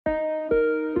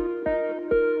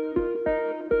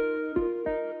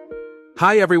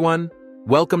Hi everyone,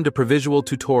 welcome to Provisual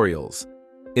Tutorials.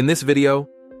 In this video,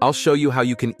 I'll show you how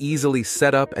you can easily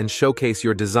set up and showcase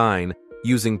your design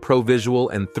using Provisual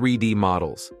and 3D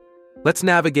models. Let's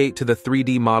navigate to the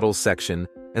 3D models section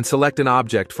and select an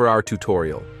object for our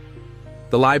tutorial.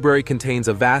 The library contains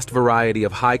a vast variety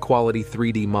of high-quality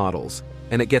 3D models,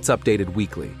 and it gets updated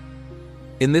weekly.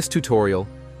 In this tutorial,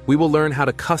 we will learn how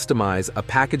to customize a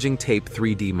packaging tape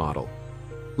 3D model.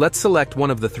 Let's select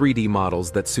one of the 3D models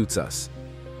that suits us.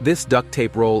 This duct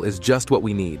tape roll is just what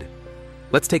we need.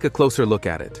 Let's take a closer look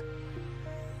at it.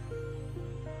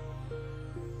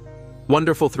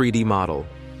 Wonderful 3D model.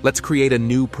 Let's create a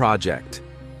new project.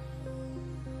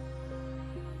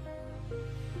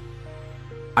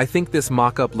 I think this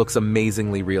mock-up looks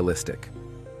amazingly realistic.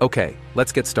 Okay,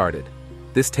 let's get started.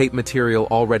 This tape material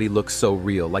already looks so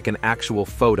real, like an actual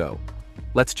photo.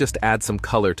 Let's just add some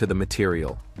color to the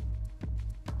material.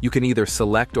 You can either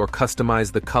select or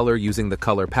customize the color using the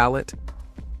color palette,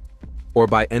 or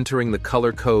by entering the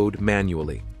color code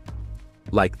manually,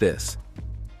 like this.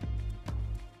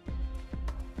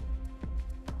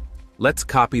 Let's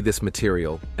copy this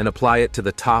material and apply it to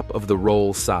the top of the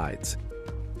roll sides.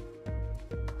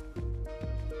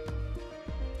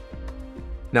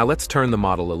 Now let's turn the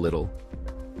model a little.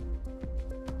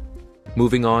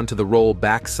 Moving on to the roll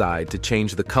backside to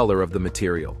change the color of the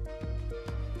material.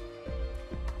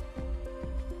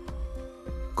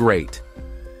 Great.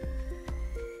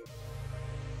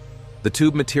 The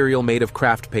tube material made of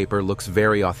craft paper looks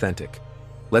very authentic.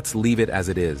 Let's leave it as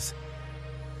it is.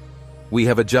 We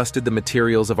have adjusted the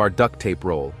materials of our duct tape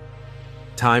roll.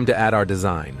 Time to add our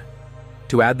design.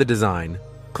 To add the design,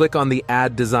 click on the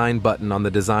Add Design button on the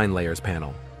Design Layers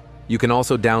panel. You can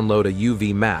also download a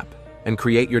UV map and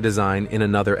create your design in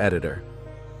another editor.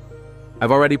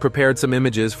 I've already prepared some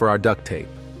images for our duct tape.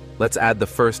 Let's add the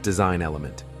first design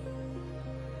element.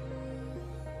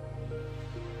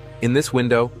 In this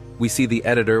window, we see the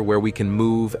editor where we can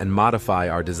move and modify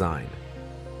our design.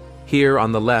 Here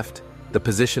on the left, the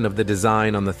position of the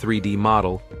design on the 3D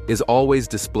model is always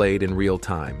displayed in real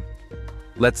time.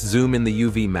 Let's zoom in the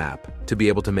UV map to be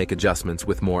able to make adjustments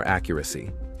with more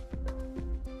accuracy.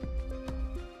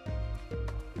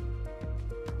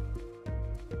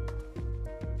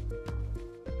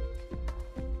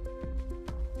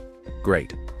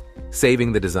 Great.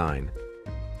 Saving the design.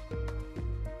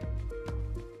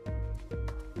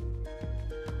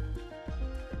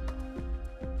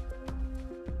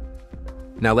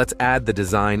 Now let's add the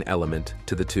design element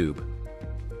to the tube.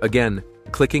 Again,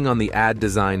 clicking on the Add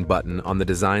Design button on the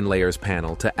Design Layers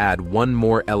panel to add one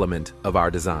more element of our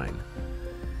design.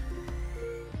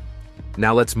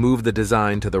 Now let's move the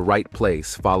design to the right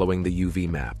place following the UV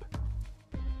map.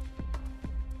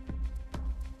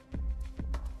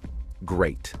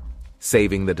 Great.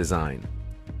 Saving the design.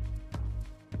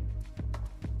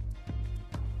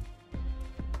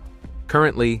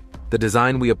 Currently, the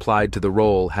design we applied to the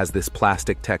roll has this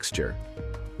plastic texture.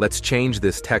 Let's change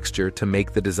this texture to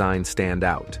make the design stand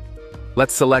out.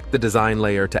 Let's select the design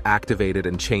layer to activate it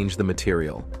and change the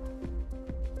material.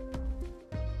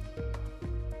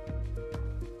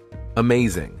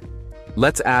 Amazing.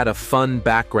 Let's add a fun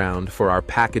background for our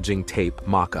packaging tape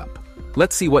mock-up.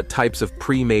 Let's see what types of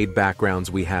pre-made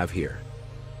backgrounds we have here.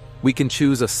 We can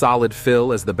choose a solid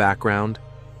fill as the background,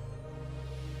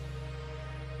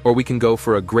 or we can go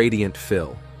for a gradient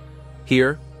fill.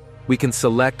 Here, we can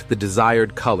select the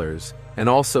desired colors and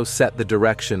also set the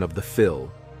direction of the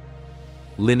fill,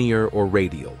 linear or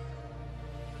radial.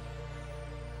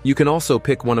 You can also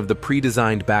pick one of the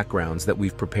pre-designed backgrounds that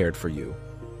we've prepared for you,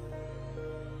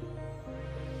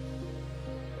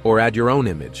 or add your own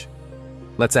image.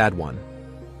 Let's add one.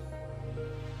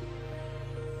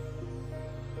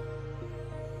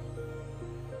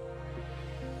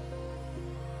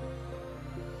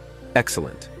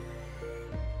 Excellent.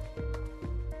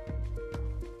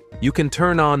 You can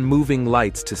turn on moving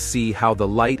lights to see how the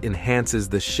light enhances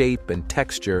the shape and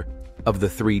texture of the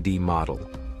 3D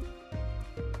model.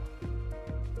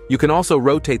 You can also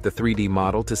rotate the 3D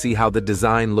model to see how the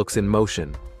design looks in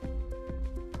motion.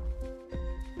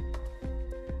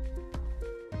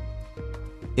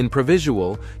 In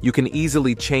Provisual, you can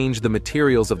easily change the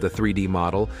materials of the 3D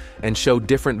model and show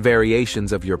different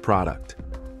variations of your product.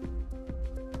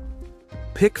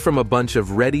 Pick from a bunch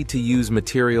of ready-to-use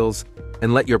materials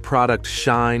and let your product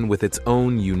shine with its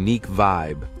own unique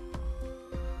vibe.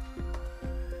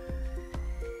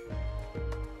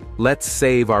 Let's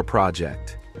save our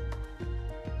project.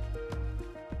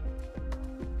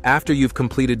 After you've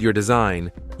completed your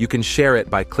design, you can share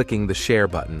it by clicking the Share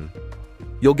button.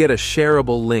 You'll get a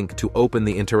shareable link to open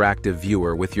the interactive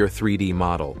viewer with your 3D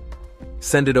model.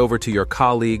 Send it over to your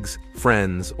colleagues,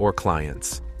 friends, or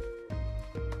clients.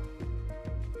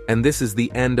 And this is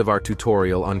the end of our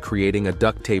tutorial on creating a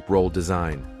duct tape roll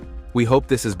design. We hope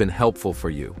this has been helpful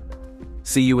for you.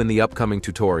 See you in the upcoming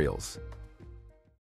tutorials.